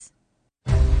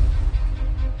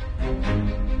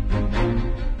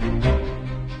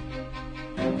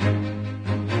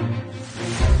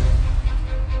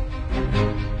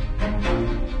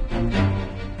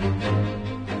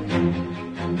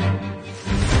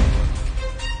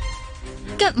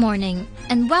Good morning,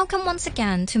 and welcome once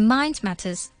again to Mind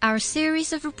Matters, our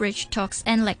series of abridged talks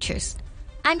and lectures.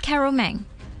 I'm Carol Meng.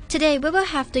 Today we will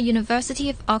have the University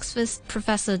of Oxford's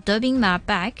Professor Debin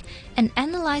back and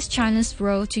analyze China's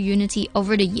road to unity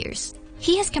over the years.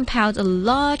 He has compiled a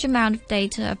large amount of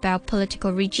data about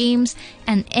political regimes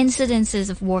and incidences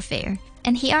of warfare,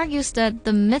 and he argues that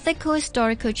the mythical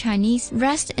historical Chinese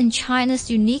rest in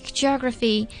China's unique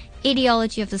geography,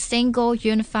 ideology of the single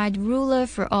unified ruler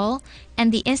for all,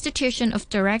 and the institution of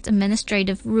direct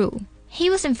administrative rule. He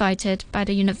was invited by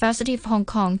the University of Hong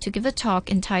Kong to give a talk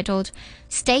entitled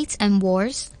States and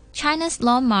Wars, China's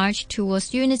Long March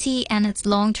Towards Unity and Its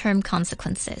Long-Term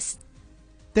Consequences.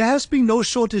 There has been no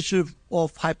shortage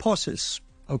of hypotheses,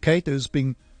 okay? There's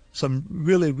been some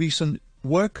really recent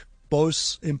work,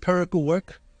 both empirical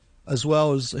work as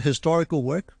well as historical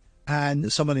work.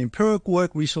 And some of the empirical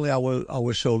work recently I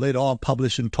will show later on,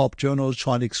 published in top journals,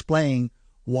 trying to explain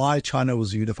why China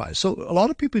was unified. So a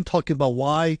lot of people have been talking about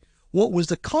what was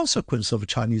the consequence of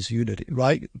Chinese unity,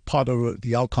 right? Part of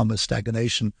the outcome is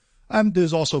stagnation. And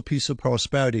there's also a piece of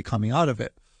prosperity coming out of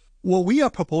it. Well, we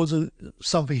are proposing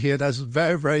something here that's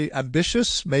very, very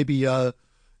ambitious. Maybe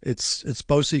it's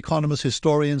both economists,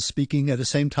 historians speaking at the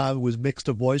same time with mixed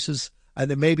voices.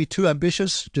 And it may be too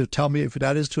ambitious. To tell me if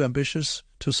that is too ambitious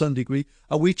to some degree.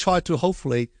 And we try to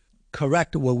hopefully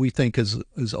correct what we think is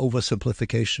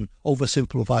oversimplification,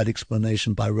 oversimplified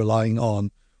explanation by relying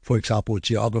on, for example,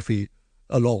 geography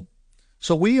alone.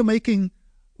 So we are making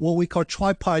what we call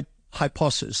tripartite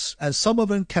hypothesis, and some of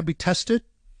them can be tested,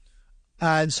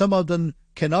 and some of them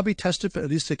cannot be tested, but at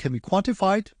least they can be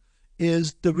quantified.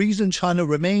 Is the reason China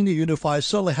remained unified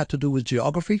certainly had to do with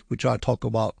geography, which I'll talk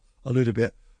about a little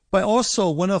bit. But also,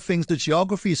 one of the things, the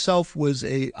geography itself was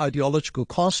a ideological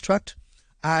construct,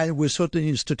 and with certain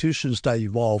institutions that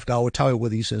evolved. I will tell you what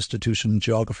these institutions,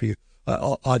 geography,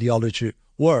 ideology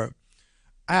were.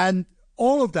 And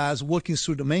all of that is working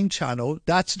through the main channel.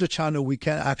 That's the channel we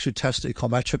can actually test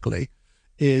econometrically,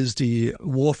 is the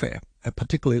warfare, and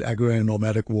particularly agrarian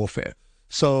nomadic warfare.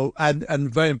 So, and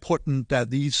very important that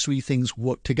these three things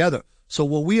work together. So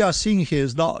what we are seeing here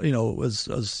is not, as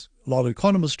a lot of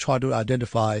economists try to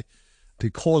identify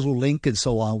the causal link and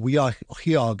so on. We are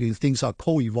here arguing things are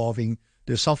co-evolving.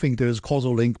 There's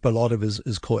causal link, but a lot of it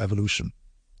is co-evolution.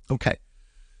 Okay.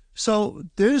 So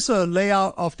there's a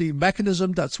layout of the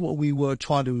mechanism. That's what we were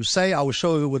trying to say. I will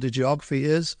show you what the geography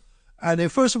is. And then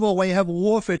first of all, when you have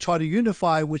warfare, try to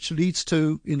unify, which leads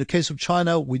to, in the case of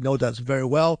China, we know that very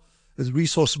well, is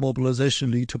resource mobilization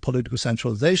lead to political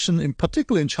centralization. In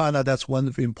particular in China, that's one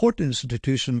of the important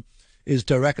institutions is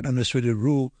direct administrative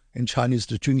rule. In Chinese,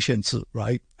 the 军宪制,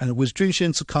 right? And with 军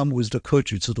宪制come with the 科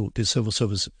举制度, the civil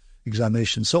service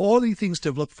examination. So all these things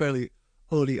developed fairly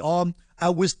early on.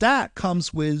 And with that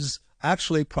comes with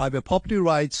actually private property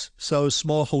rights, so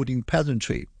small holding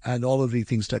peasantry, and all of the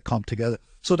things that come together.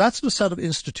 So that's the set of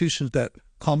institutions that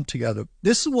come together.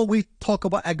 This is what we talk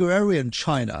about agrarian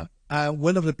China. And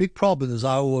one of the big problems,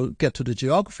 I will get to the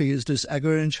geography, is this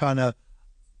agrarian China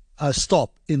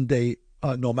stop in the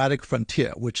nomadic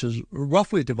frontier, which is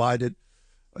roughly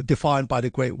defined by the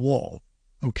Great Wall.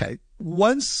 Okay.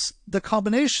 Once the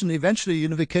combination, eventually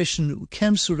unification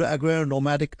came through the agrarian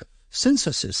nomadic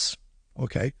synthesis,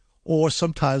 okay, or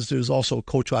sometimes there's also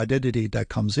cultural identity that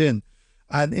comes in.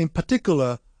 And in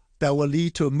particular, that will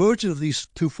lead to a merging of these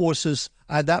two forces,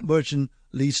 and that merging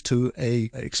leads to a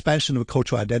expansion of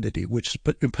cultural identity, which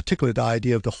in particular the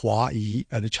idea of the Hua-Yi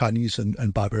and the Chinese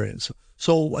and barbarians.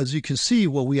 So as you can see,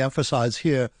 what we emphasize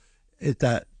here is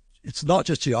that it's not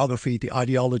just geography, the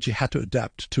ideology had to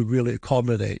adapt to really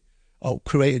accommodate or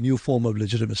create a new form of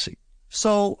legitimacy.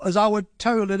 So as I would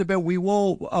tell you a little bit, we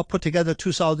will put together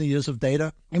 2,000 years of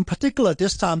data. In particular,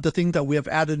 this time, the thing that we have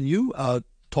added new,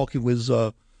 talking with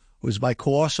my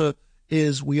co-author,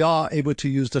 is we are able to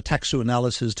use the textual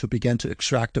analysis to begin to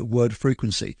extract the word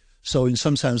frequency. So in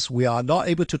some sense, we are not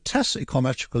able to test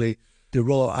econometrically the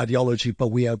role of ideology, but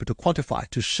we are able to quantify,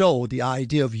 to show the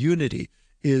idea of unity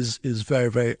is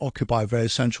very, very occupy a very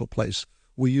central place.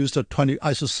 We use the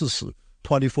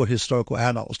 24 historical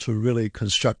annals to really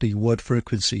construct the word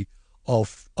frequency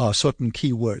of certain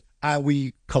keywords. And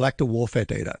we collect the warfare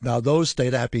data. Now, those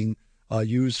data have been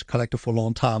collected for a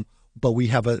long time, but we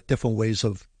have different ways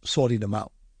of sorting them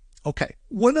out. Okay.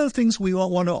 One of the things we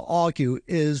want to argue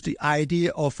is the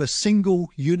idea of a single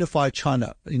unified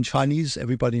China. In Chinese,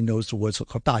 everybody knows the words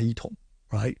called 大一统,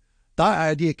 right? That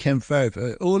idea came very,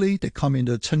 very early. They come in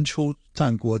the 春秋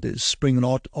战国, the spring and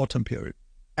autumn period.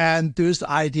 And there's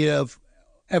the idea of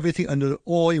everything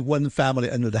all in one family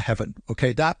under the heaven.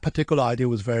 Okay, that particular idea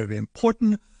was very, very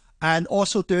important. And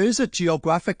also there is a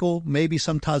geographical, maybe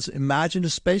sometimes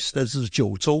imagined space. This is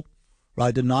Jiuzhou,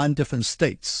 right? The 9 different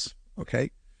states,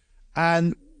 okay?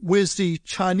 And with the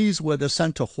Chinese were the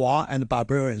center Hua and the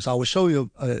barbarians. I will show you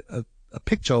a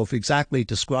picture of exactly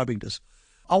describing this.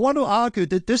 I want to argue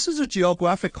that this is a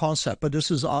geographic concept, but this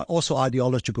is also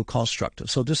ideological construct.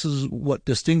 So this is what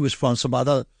distinguishes from some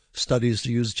other studies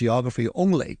that use geography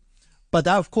only. But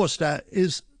that, of course, that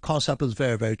concept is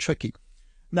very, very tricky.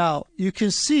 Now, you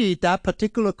can see that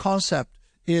particular concept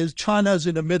is China's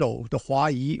in the middle, the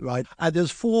Huayi, right? And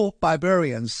there's 4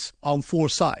 barbarians on 4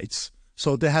 sides.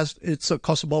 So it's a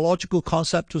cosmological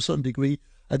concept to a certain degree.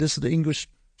 And this is the English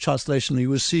translation. You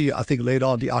will see, I think later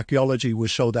on, the archaeology will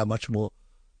show that much more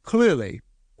clearly.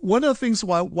 One of the things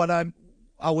when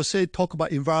I would say talk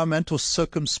about environmental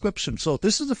circumscription. So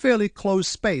this is a fairly closed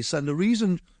space. And the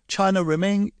reason China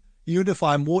remained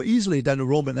unified more easily than the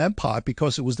Roman Empire,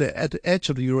 because it was at the edge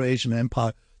of the Eurasian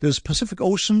Empire. There's Pacific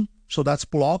Ocean, so that's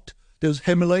blocked. There's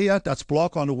Himalaya, that's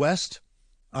blocked on the west.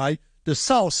 Right? The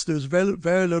south, there's very,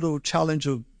 very little challenge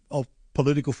of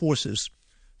political forces.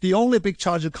 The only big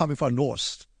challenge is coming from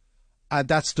north, and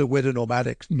that's where the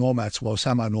nomads were,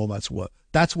 semi-nomads were.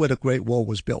 That's where the Great Wall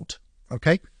was built.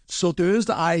 Okay, so there is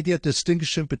the idea of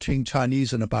distinction between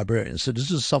Chinese and the barbarians. So this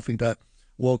is something that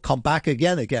will come back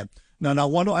again. Now, I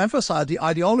want to emphasize the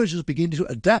ideologies begin to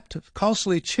adapt,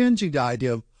 constantly changing the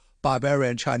idea of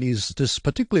barbarian Chinese. This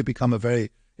particularly become a very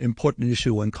important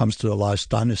issue when it comes to the last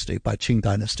dynasty, by Qing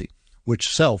dynasty, which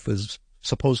itself is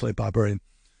supposedly a barbarian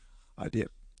idea.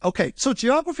 Okay, so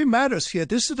geography matters here.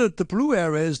 This is the blue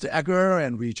area is the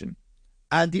agrarian region,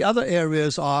 and the other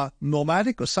areas are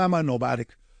nomadic or semi-nomadic.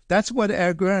 That's where the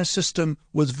agrarian system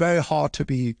was very hard to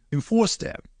be enforced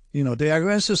there. You know, the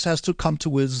agrarian system has to come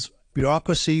to with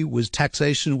bureaucracy, with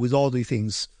taxation, with all these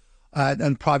things,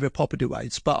 and private property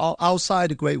rights. But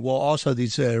outside the Great Wall, also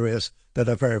these areas that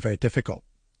are very, very difficult.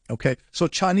 Okay, so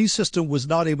Chinese system was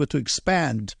not able to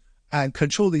expand and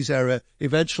control these areas.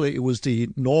 Eventually, it was the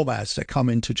nomads that come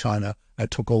into China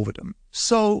and took over them.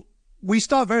 So we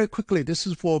start very quickly. This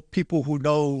is for people who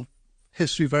know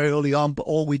history very early on, but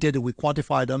all we did is we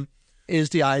quantified them, is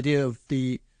the idea of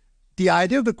the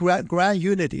grand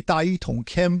unity, 大一统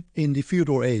came in the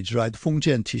feudal age, right? 封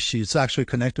建体系 is actually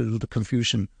connected to the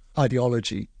Confucian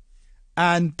ideology.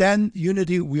 And then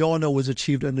unity, we all know, was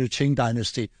achieved under the Qing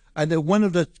dynasty. And then one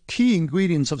of the key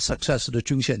ingredients of success of the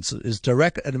Zhongxianzi is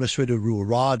direct administrative rule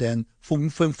rather than 分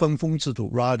制度,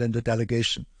 rather than the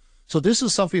delegation. So this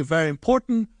is something very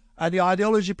important. And the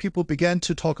ideology, people began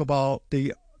to talk about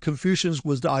the Confucians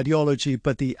was the ideology,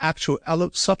 but the actual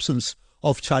substance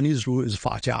of Chinese rule is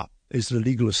法家, is the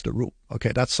legalist rule.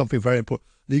 Okay, that's something very important.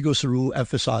 Legalist rule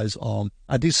emphasize on,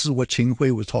 and this is what Qin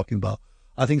Hui was talking about.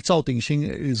 I think Zhao Dingxing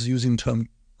is using the term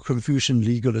Confucian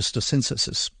legalist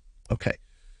synthesis. Okay.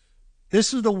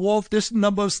 This is this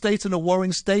number of states in the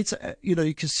warring states. You know,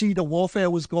 you can see the warfare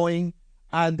was going,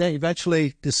 and then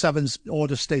eventually all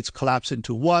the states collapse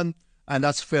into one, and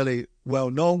that's fairly well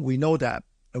known. We know that.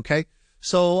 Okay.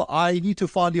 So I need to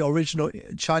find the original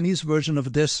Chinese version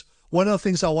of this. One of the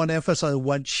things I want to emphasize,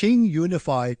 when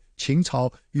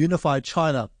Qingcao unified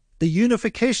China, the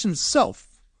unification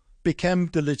itself became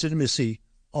the legitimacy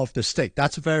of the state.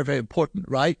 That's very, very important,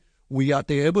 right?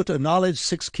 They're able to acknowledge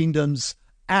 6 kingdoms,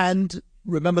 and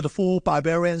remember the 4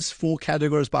 barbarians, 4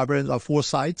 categories. Barbarians are 4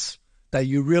 sides that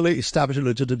you really establish the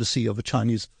legitimacy of a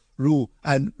Chinese rule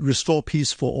and restore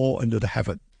peace for all under the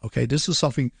heaven. Okay, this is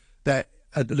something that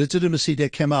legitimacy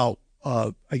that came out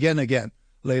again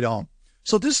later on.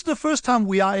 So this is the first time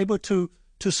we are able to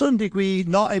a certain degree,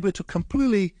 not able to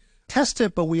completely test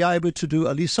it, but we are able to do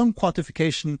at least some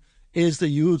quantification, is the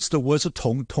use the words of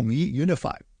统一,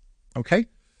 unified. Okay?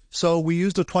 So we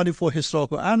use the 24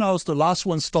 historical annals. The last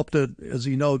one stopped it, as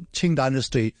you know, Qing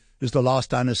dynasty is the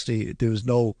last dynasty.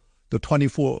 The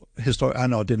 24 historical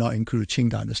annal did not include Qing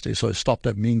dynasty, so it stopped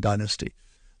at Ming dynasty.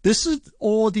 This is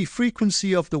all the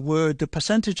frequency of the word, the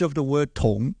percentage of the word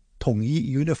统一,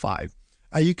 unified.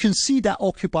 And you can see that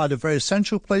occupied a very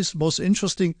central place. Most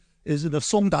interesting is in the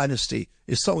Song dynasty.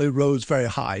 It suddenly rose very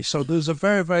high. So there's a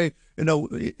very, very, in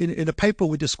the paper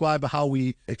we describe how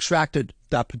we extracted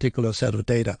that particular set of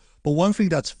data. But one thing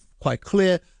that's quite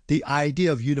clear, the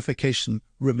idea of unification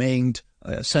remained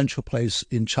a central place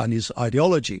in Chinese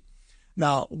ideology.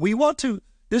 Now,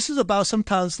 this is about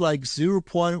sometimes like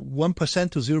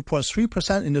 0.1% to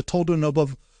 0.3% in the total number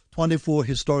of 24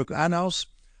 historical annals.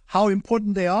 How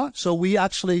important they are? So we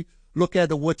actually look at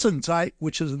the 我正在,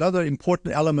 which is another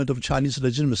important element of Chinese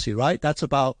legitimacy, right? That's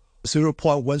about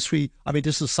 0.13. I mean,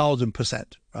 this is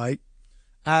 1,000%, right?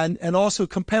 And also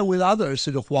compare with others,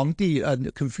 the Huangdi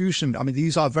and Confucian. I mean,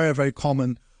 these are very, very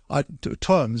common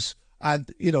terms. And,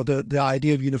 the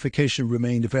idea of unification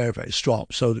remained very, very strong.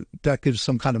 So that gives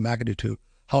some kind of magnitude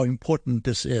how important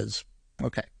this is.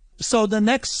 Okay. So the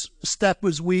next step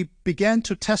was we began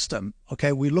to test them.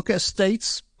 Okay. We look at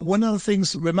states. One of the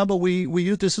things, remember, we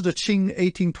use, this is the Qing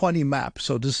 1820 map.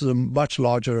 So this is a much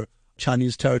larger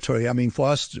Chinese territory. I mean, for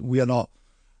us, we are not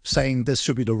saying this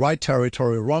should be the right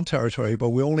territory or wrong territory, but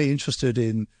we're only interested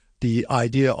in the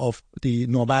idea of the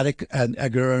nomadic and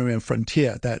agrarian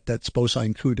frontier that's both are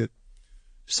included.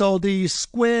 So the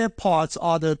square parts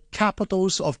are the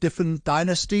capitals of different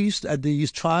dynasties, and the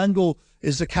triangle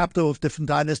is the capital of different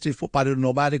dynasties by the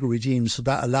nomadic regimes. So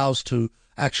that allows to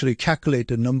actually calculate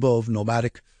the number of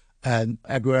nomadic and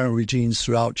agrarian regimes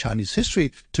throughout Chinese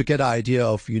history to get an idea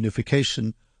of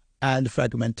unification and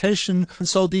fragmentation. And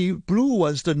so the blue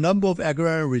was the number of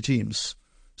agrarian regimes.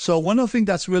 So one of the things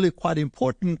that's really quite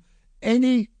important,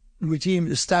 any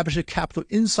regime established a capital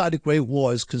inside the Great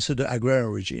Wall is considered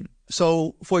agrarian regime.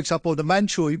 So, for example, the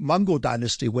Manchu-Mongol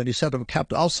dynasty, when they set up a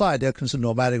capital outside, they're considered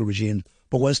nomadic regimes.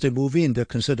 But once they move in, they're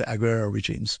considered agrarian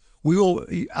regimes. We will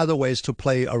other ways to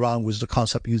play around with the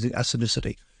concept using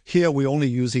ethnicity. Here, we're only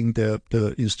using the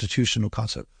institutional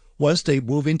concept. Once they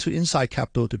move into inside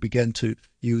capital, they begin to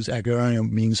use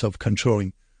agrarian means of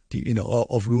controlling,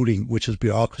 of ruling, which is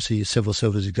bureaucracy, civil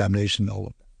service examination, all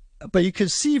of that. But you can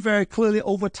see very clearly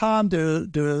over time, there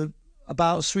are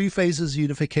about 3 phases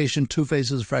unification, 2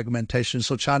 phases fragmentation.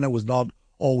 So China was not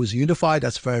always unified.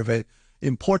 That's very, very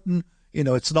important.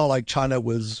 It's not like China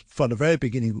was, from the very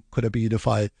beginning, could have been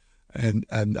unified. And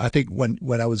I think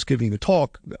when I was giving a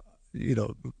talk, Ge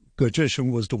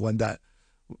Zhisheng was the one that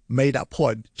made that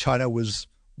point. China was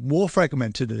more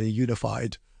fragmented than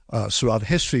unified throughout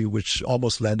history, which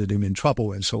almost landed him in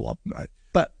trouble and so on. Right?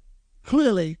 But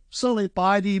clearly, certainly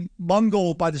by the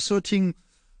 13th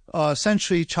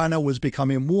century, China was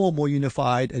becoming more and more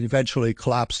unified and eventually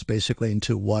collapsed basically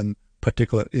into one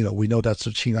particular, we know that's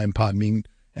the Qing Empire, Ming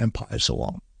Empire, and so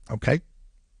on. Okay.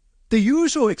 The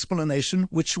usual explanation,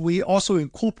 which we also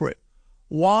incorporate,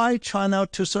 why China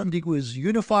to a certain degree is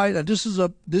unified, and this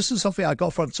is something I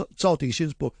got from Zhao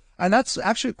Dingxin's book, and that's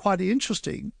actually quite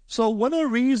interesting. So one of the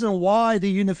reasons why the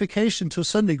unification to a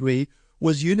certain degree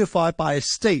was unified by a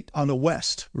state on the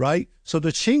west, right? So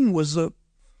the Qing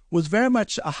was very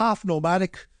much a half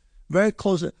nomadic, very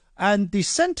close, and the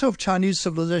center of Chinese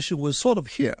civilization was sort of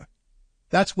here.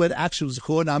 That's where the actual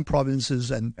Hunan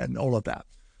provinces and all of that.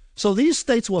 So these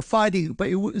states were fighting, but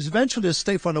it was eventually a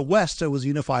state from the west that was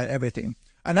unifying everything.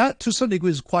 And that, to some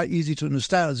degree, is quite easy to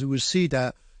understand, as you will see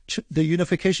that the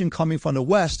unification coming from the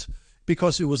west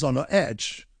because it was on the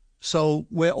edge. So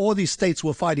where all these states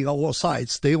were fighting on all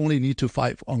sides, they only need to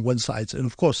fight on one side. And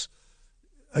of course,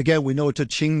 again, we know the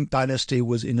Qing dynasty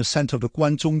was in the center of the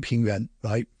Guanzhong Pingyuan,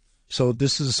 right? So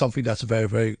this is something that's very,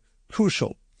 very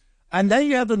crucial. And then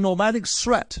you have the nomadic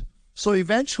threat. So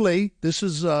eventually, this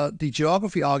is the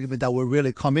geography argument that will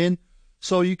really come in.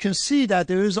 So you can see that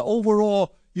there is an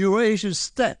overall Eurasian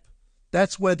steppe.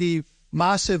 That's where the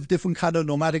massive different kind of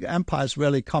nomadic empires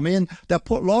really come in that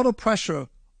put a lot of pressure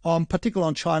on, particularly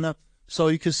on China. So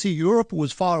you can see Europe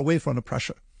was far away from the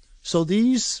pressure. So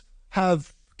these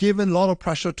have given a lot of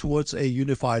pressure towards a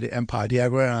unified empire. The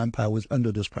agrarian empire was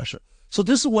under this pressure. So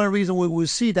this is one reason we will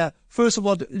see that, first of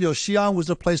all, Xi'an was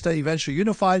the place that eventually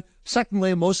unified.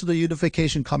 Secondly, most of the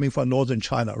unification coming from northern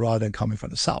China rather than coming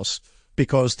from the south,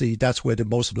 because that's where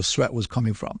most of the threat was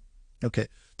coming from. Okay,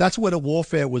 that's where the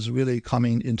warfare was really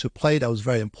coming into play. That was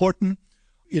very important.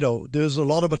 There's a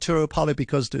lot of material probably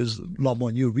because there's a lot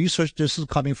more new research. This is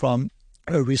coming from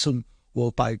a recent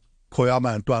work by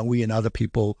Koyama and Duan Wei and other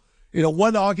people.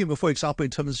 One argument, for example,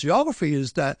 in terms of geography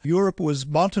is that Europe was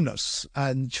mountainous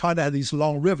and China had these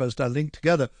long rivers that linked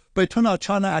together. But it turned out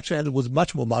China actually was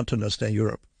much more mountainous than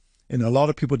Europe. And a lot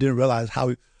of people didn't realize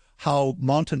how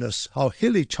mountainous, how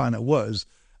hilly China was.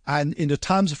 And in the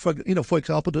times, for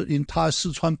example, the entire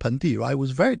Sichuan Pendi, right,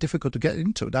 was very difficult to get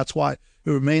into. That's why it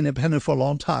remained independent for a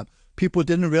long time. People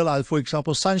didn't realize, for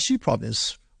example, Shanxi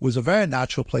province was a very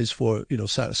natural place for,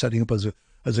 setting up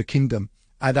as a kingdom.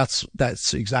 And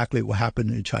that's exactly what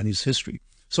happened in Chinese history.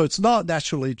 So it's not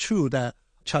naturally true that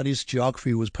Chinese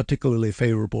geography was particularly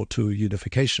favorable to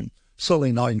unification,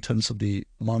 certainly not in terms of the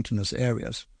mountainous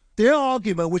areas. Their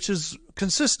argument, which is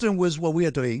consistent with what we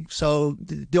are doing, so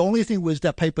the only thing with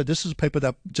that paper, this is a paper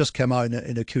that just came out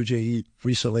in a QJE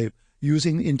recently,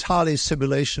 using entirely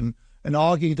simulation and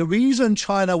arguing the reason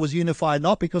China was unified,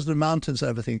 not because of the mountains and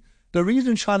everything, the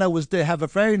reason China was they have a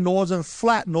very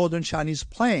flat northern Chinese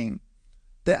plain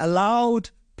that allowed,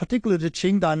 particularly the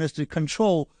Qing dynasty,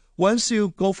 control. Once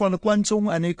you go from the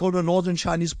Guanzhong and you go to the northern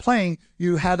Chinese plain,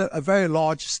 you had a very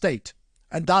large state.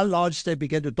 And that large state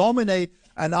began to dominate.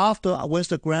 And after, once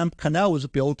the Grand Canal was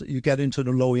built, you get into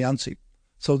the low Yangtze.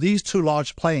 So these two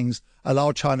large plains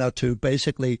allow China to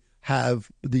basically have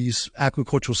these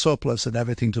agricultural surplus and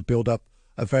everything to build up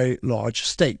a very large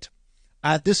state.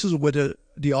 And this is where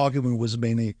the argument was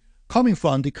mainly coming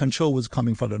from. The control was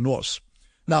coming from the north.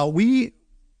 Now, we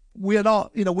are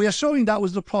not, we are showing that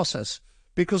was the process,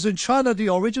 because in China, the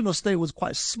original state was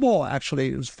quite small,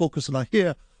 actually. It was focused on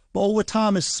here. But over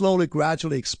time, it slowly,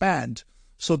 gradually expand.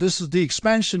 So this is the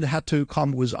expansion that had to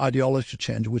come with ideology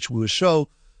change, which we will show.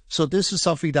 So this is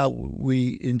something that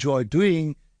we enjoy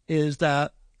doing, is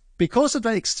that because of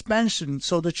the expansion,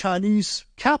 so the Chinese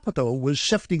capital was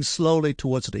shifting slowly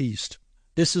towards the east.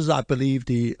 This is, I believe,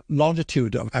 the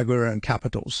longitude of agrarian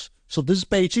capitals. So this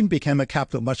Beijing became a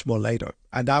capital much more later.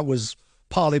 And that was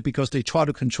partly because they tried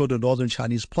to control the northern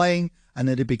Chinese plain, and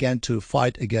then they began to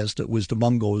fight against it with the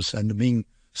Mongols and the Ming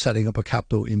setting up a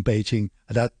capital in Beijing.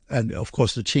 And of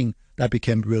course, the Qing, that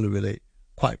became really, really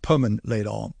quite permanent later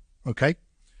on. Okay?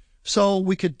 So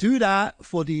we could do that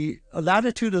for the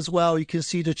latitude as well. You can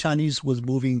see the Chinese was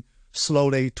moving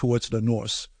slowly towards the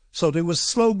north. So there was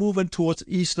slow movement towards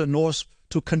east and north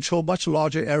to control much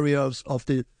larger areas of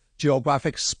the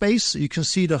geographic space. You can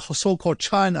see the so-called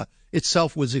China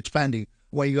itself was expanding.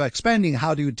 When you're expanding,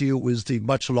 how do you deal with the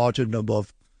much larger number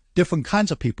of different kinds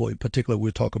of people? In particular,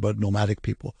 we talk about nomadic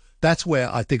people. That's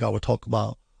where I think I will talk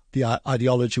about the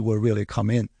ideology will really come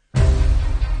in.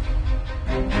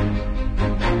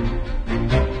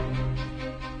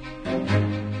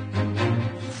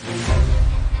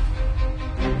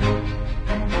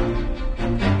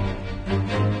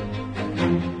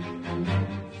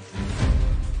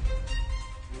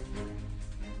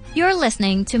 You're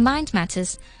listening to Mind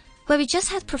Matters, where we just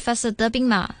had Professor Debin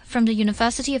Ma from the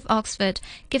University of Oxford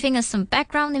giving us some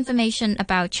background information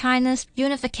about China's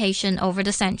unification over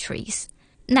the centuries.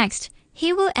 Next,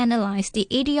 he will analyze the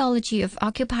ideology of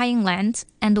occupying land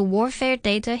and the warfare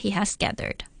data he has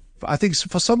gathered. I think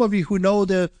for some of you who know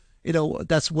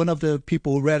that's one of the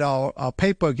people who read our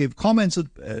paper, gave comments,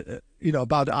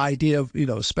 about the idea of,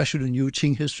 especially the new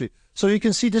Qing history. So you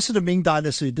can see this is the Ming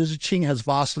Dynasty. This Qing has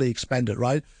vastly expanded,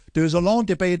 right? There's a long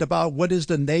debate about what is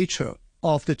the nature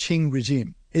of the Qing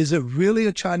regime. Is it really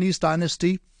a Chinese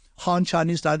dynasty, Han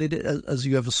Chinese dynasty, as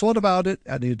you ever thought about it?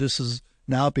 And this is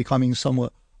now becoming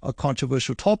somewhat a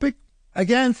controversial topic.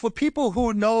 Again, for people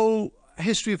who know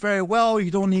history very well,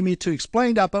 you don't need me to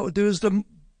explain that, but there's the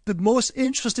most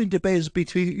interesting debates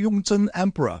between Yongzheng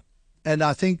Emperor and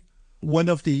I think one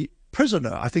of the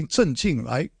prisoner, I think Zheng Jing,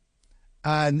 right?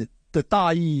 And the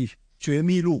Da Yi Jue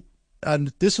Mi Lu.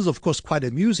 And this is, of course, quite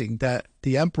amusing that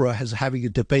the emperor is having a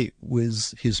debate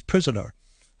with his prisoner.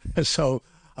 So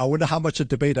I wonder how much a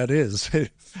debate that is.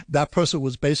 That person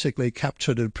was basically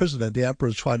captured in prison, and the emperor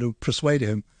is trying to persuade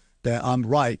him that I'm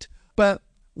right. But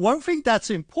one thing that's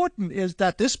important is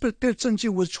that this particular Zheng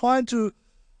Jing was trying to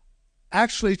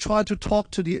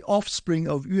talk to the offspring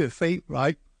of Yue Fei,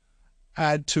 right?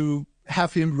 And to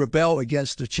have him rebel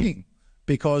against the Qing.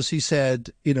 Because he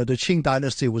said, the Qing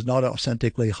dynasty was not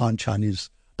authentically Han Chinese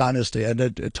dynasty. And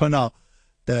it turned out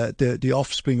the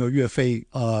offspring of Yue Fei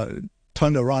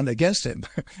turned around against him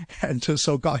and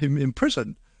so got him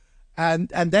imprisoned. And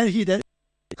then he had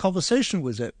a conversation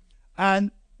with it.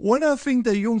 And one of the things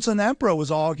the Yongzheng Emperor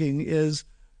was arguing is,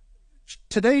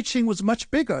 today Qing was much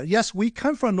bigger. Yes, we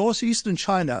come from northeastern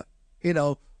China,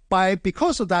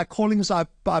 because of that, calling us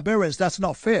barbarians, that's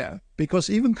not fair. Because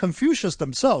even Confucius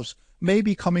themselves may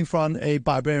be coming from a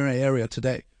barbarian area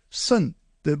today. Sun,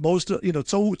 the most,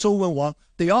 Zhou Wenwang,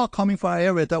 they are coming from an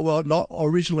area that were not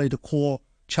originally the core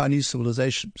Chinese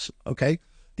civilizations, okay?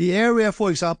 The area, for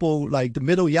example, like the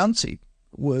Middle Yangtze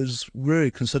was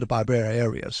really considered barbarian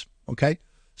areas, okay?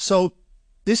 So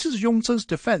this is Yongzheng's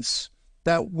defense,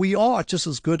 that we are just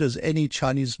as good as any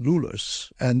Chinese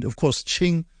rulers. And of course,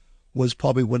 Qing was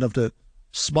probably one of the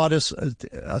smartest.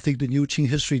 I think the new Qing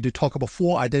history, they talk about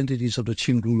 4 identities of the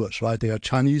Qing rulers, right? They are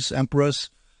Chinese emperors,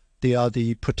 they are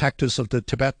the protectors of the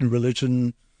Tibetan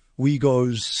religion,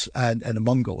 Uyghurs, and the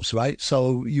Mongols, right?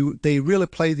 So they really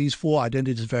play these 4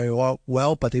 identities very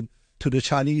well, but to the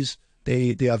Chinese,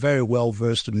 they are very well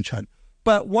versed in China.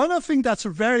 But one of the things that's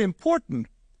very important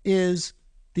is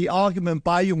the argument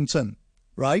by Yongzheng,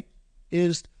 right?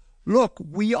 Is, look,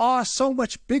 we are so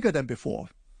much bigger than before.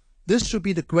 This should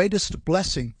be the greatest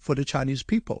blessing for the Chinese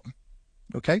people,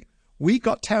 okay? We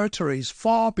got territories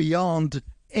far beyond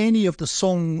any of the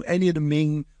Song, any of the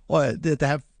Ming, or they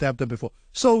have done before.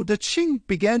 So the Qing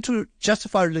began to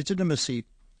justify legitimacy,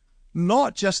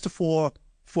 not just for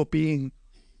being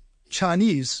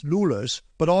Chinese rulers,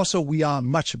 but also we are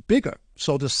much bigger.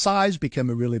 So the size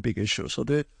became a really big issue. So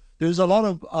there's a lot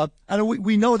of, and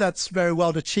we know that's very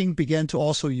well. The Qing began to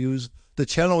also use, the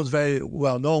channel is very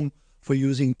well known for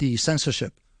using the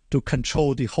censorship to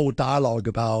control the whole dialogue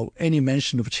about any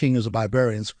mention of Qing as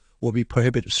barbarians will be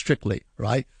prohibited strictly,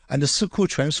 right? And the Siku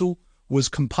Quanshu was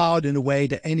compiled in a way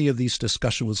that any of these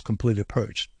discussion was completely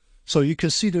purged. So you can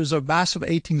see there's a massive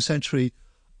 18th century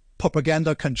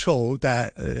propaganda control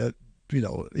that,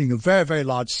 in a very, very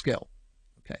large scale.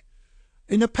 Okay.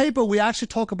 In the paper, we actually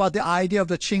talk about the idea of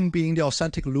the Qing being the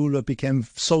authentic ruler became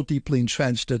so deeply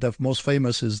entrenched that the most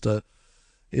famous is the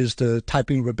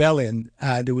Taiping Rebellion,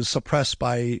 and it was suppressed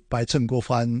by Zheng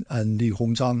Guofan and Li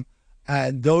Hongzhang.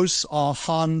 And those are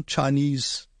Han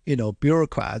Chinese,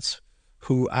 bureaucrats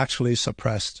who actually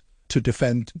suppressed to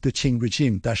defend the Qing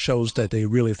regime. That shows that they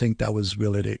really think that was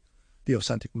really the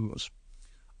authentic rulers.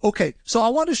 Okay, so I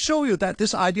want to show you that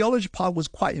this ideology part was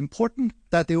quite important,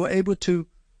 that they were able to,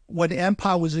 when the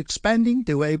empire was expanding,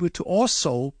 they were able to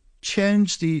also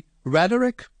change the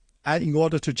rhetoric and in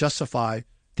order to justify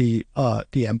the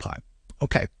empire.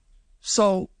 Okay,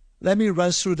 so let me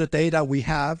run through the data we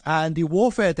have. And the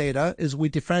warfare data is we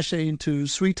differentiate into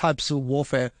three types of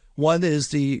warfare. One is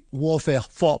the warfare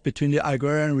fought between the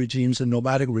agrarian regimes and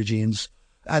nomadic regimes.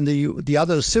 And the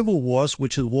other civil wars,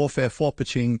 which is warfare fought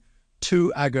between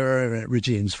two agrarian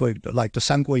regimes, like the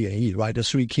Sanguo Yanyi, right? The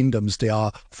three kingdoms, they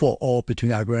are fought all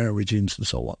between agrarian regimes and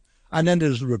so on. And then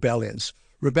there's rebellions.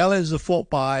 Rebellions are fought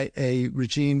by a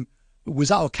regime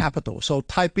without a capital. So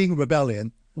Taiping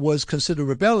Rebellion was considered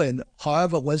rebellion.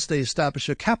 However, once they established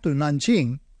a capital in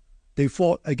Nanjing, they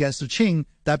fought against the Qing.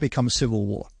 That becomes civil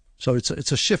war. So it's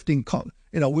a shifting.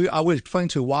 I will explain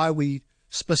to you why we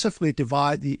specifically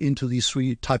divide into these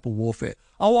three types of warfare.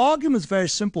 Our argument is very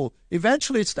simple.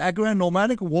 Eventually, it's the agrarian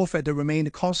nomadic warfare that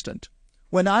remained constant.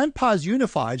 When the empire is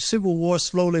unified, civil war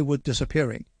slowly was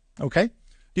disappearing. Okay,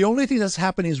 the only thing that's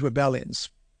happening is rebellions.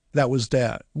 That was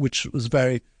there, which was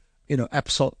very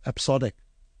episodic.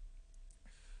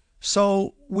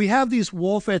 So we have these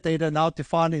warfare data now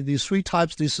defined in these three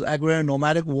types. This is agrarian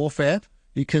nomadic warfare.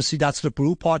 You can see that's the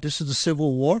blue part. This is the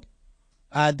civil war.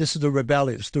 And this is the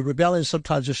rebellions. The rebellions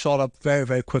sometimes just shot up very,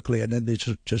 very quickly, and then they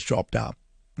just drop down.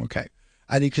 Okay.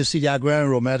 And you can see the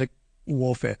agrarian nomadic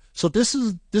warfare. So this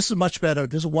is much better.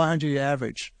 This is 100-year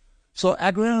average. So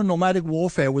agrarian nomadic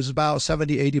warfare was about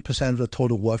 70-80% of the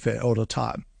total warfare all the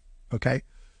time. Okay.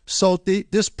 So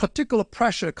this particular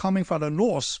pressure coming from the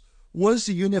north was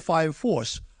the unifying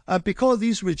force. And because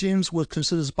these regimes were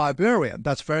considered barbarian,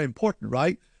 that's very important,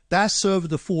 right? That served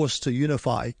the force to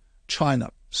unify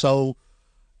China. So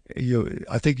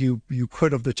I think you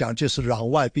heard of the 讲就是攘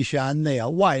外必须安内,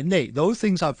外内. Those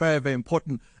things are very, very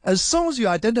important. As soon as you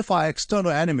identify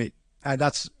external enemy, and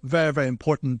that's very, very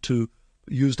important to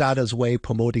use that as a way of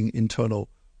promoting internal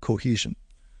cohesion.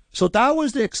 So that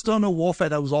was the external warfare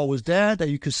that was always there, that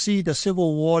you could see the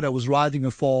civil war that was rising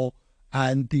and fall,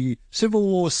 and the civil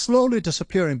war was slowly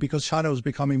disappearing because China was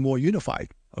becoming more unified,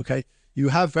 okay? You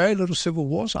have very little civil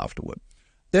wars afterward.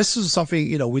 This is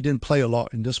something, we didn't play a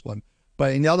lot in this one,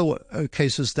 but in the other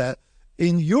cases that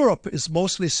in Europe, it's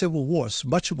mostly civil wars,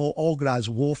 much more organized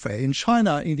warfare. In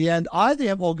China, in the end, either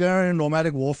have agrarian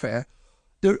nomadic warfare,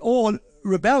 they're all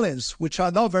rebellions, which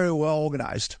are not very well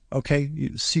organized, okay?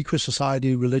 Secret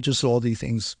society, religious, all these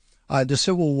things. The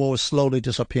civil war slowly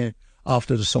disappeared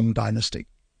after the Song dynasty,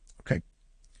 okay?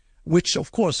 Which,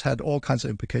 of course, had all kinds of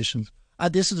implications.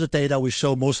 And this is the data we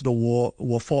show most of the war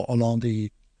were fought along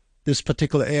this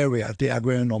particular area, the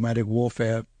agrarian nomadic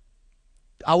warfare.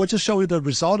 I will just show you the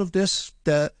result of this.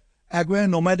 The agrarian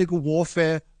nomadic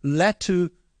warfare led to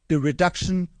the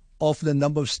reduction of the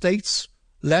number of states,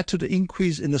 led to the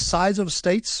increase in the size of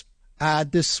states.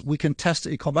 This we can test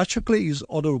econometrically, use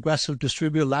autoregressive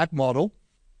distributed lag model.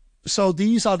 So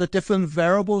these are the different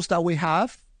variables that we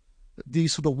have.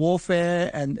 These are the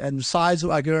warfare and size of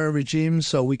agrarian regimes.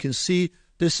 So we can see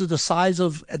this is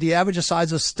the average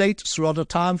size of states throughout the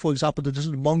time. For example, this is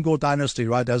the Mongol dynasty,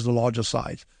 right? That's the larger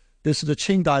size. This is the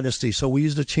Qing dynasty. So we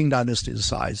use the Qing dynasty as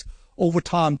size. Over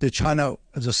time, the China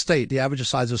as a state, the average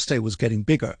size of state was getting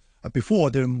bigger.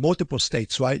 Before, there were multiple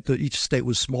states, right? Each state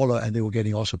was smaller and they were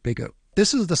getting also bigger.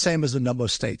 This is the same as the number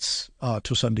of states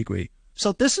to some degree.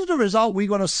 So this is the result we're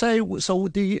going to say. So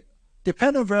the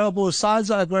dependent variable size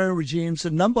of agrarian regimes,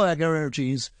 the number of agrarian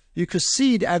regimes, you could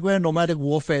see the agrarian nomadic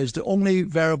warfare is the only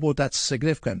variable that's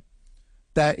significant.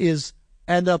 That is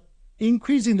end up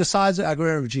increasing the size of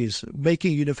agrarian regimes,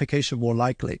 making unification more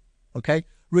likely, okay?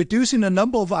 Reducing the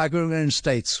number of agrarian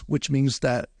states, which means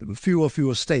that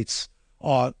fewer states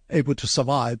are able to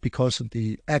survive because of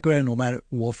the agrarian nomadic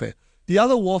warfare. The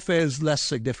other warfare is less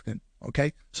significant,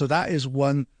 Okay, so that is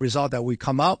one result that we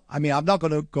come out. I mean, I'm not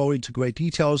going to go into great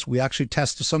details. We actually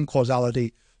tested some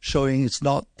causality showing it's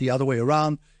not the other way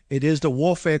around. It is the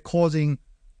warfare causing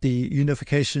the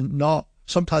unification. Not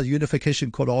sometimes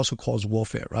unification could also cause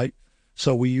warfare, right?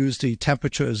 So we use the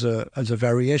temperature as a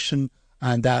variation,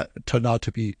 and that turned out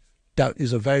to be, that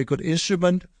is a very good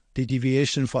instrument, the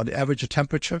deviation from the average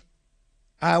temperature.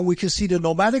 And we can see the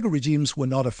nomadic regimes were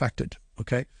not affected,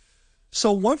 okay?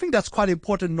 So one thing that's quite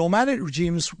important, nomadic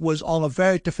regimes was on a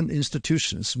very different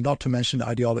institutions, not to mention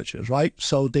ideologies, right?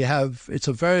 So they have, it's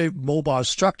a very mobile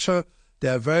structure. They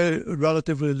have very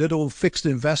relatively little fixed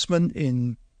investment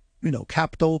in,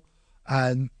 capital.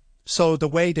 And so the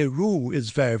way they rule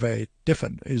is very, very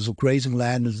different. It's grazing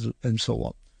land and so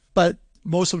on. But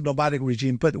most of the nomadic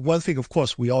regime, but one thing, of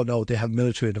course, we all know they have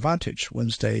military advantage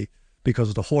because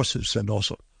of the horses and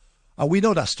also. We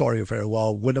know that story very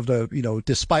well. One of the,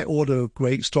 despite all the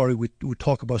great story, we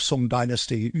talk about Song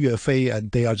Dynasty, Yue Fei,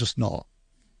 and they are just not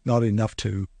enough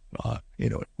to,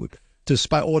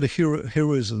 despite all the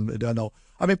heroism,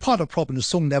 I mean, part of the problem is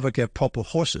Song never get proper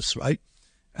horses, right?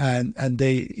 And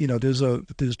they,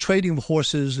 there's trading of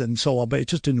horses and so on, but it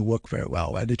just didn't work very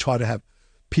well. And they try to have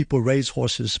people raise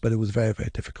horses, but it was very, very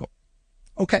difficult.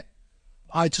 Okay,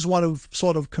 I just want to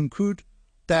sort of conclude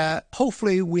that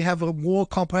hopefully we have a more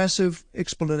comprehensive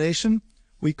explanation.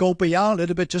 We go beyond a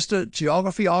little bit just a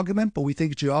geography argument, but we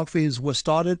think geography is what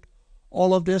started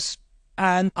all of this.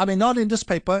 And I mean, not in this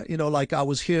paper, like I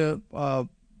was here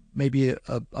maybe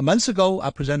a month ago, I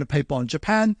presented a paper on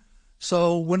Japan.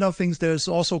 So one of the things, there's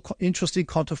also interesting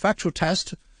counterfactual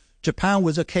test. Japan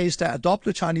was a case that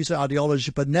adopted Chinese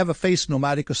ideology, but never faced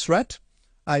nomadic threat.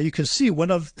 You can see one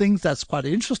of the things that's quite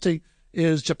interesting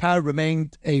is Japan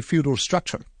remained a feudal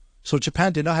structure. So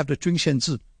Japan did not have the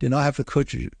Junxianzi, did not have the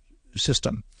Keju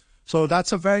system. So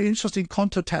that's a very interesting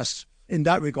counter test in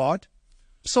that regard.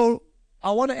 So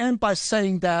I want to end by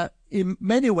saying that in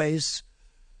many ways,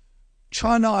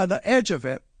 China on the edge of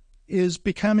it is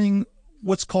becoming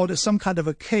what's called some kind of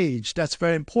a cage that's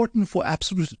very important for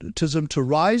absolutism to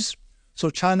rise. So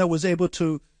China was able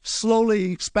to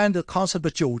slowly expand the concept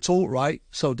of 九州, right?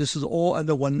 So this is all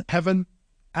under one heaven.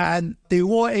 And they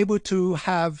were able to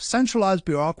have centralized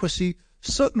bureaucracy,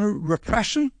 certain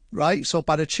repression, right? So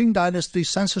by the Qing dynasty,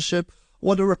 censorship,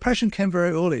 the repression came very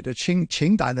early. The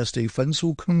Qing dynasty, 焚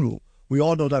书坑儒, we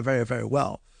all know that very, very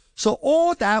well. So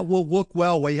all that will work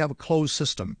well when you have a closed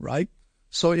system, right?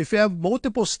 So if you have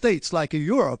multiple states like in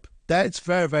Europe, that's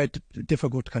very, very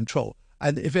difficult to control.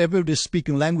 And if everybody's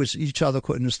speaking language each other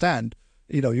could understand,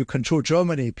 you control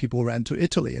Germany, people ran to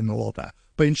Italy and all of that.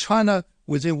 But in China,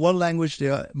 within one language, they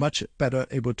are much better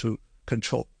able to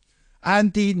control.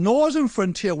 And the northern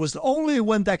frontier was the only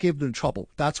one that gave them trouble.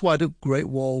 That's why the Great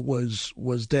Wall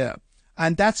was there.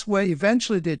 And that's where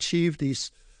eventually they achieved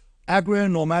these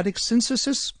agrarian nomadic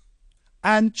synthesis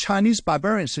and Chinese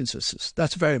barbarian synthesis.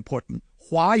 That's very important.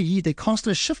 Huayi, they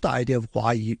constantly shift the idea of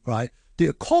Huayi, right? They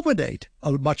accommodate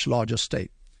a much larger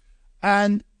state.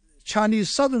 And Chinese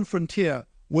southern frontier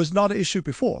was not an issue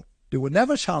before. They were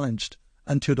never challenged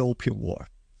until the Opium War.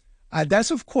 And that's,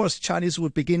 of course, Chinese were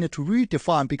beginning to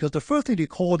redefine, because the first thing they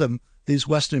call them, these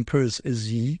Western imperials,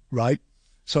 is Yi, right?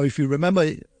 So if you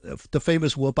remember the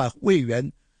famous word by Wei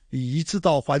Yuan, Yi zhi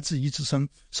dao, huan zhi yi zhi sheng.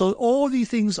 So all these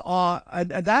things are, and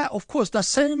that, of course, that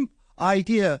same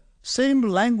idea, same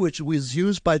language was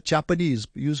used by Japanese,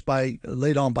 used by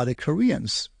later on by the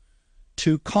Koreans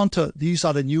to counter, these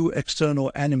are the new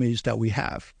external enemies that we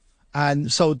have.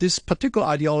 And so this particular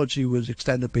ideology was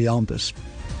extended beyond this.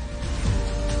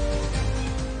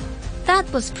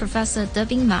 That was Professor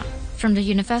Debin Ma from the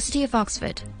University of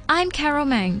Oxford. I'm Carol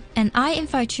Meng, and I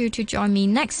invite you to join me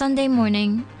next Sunday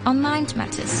morning on Mind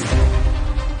Matters.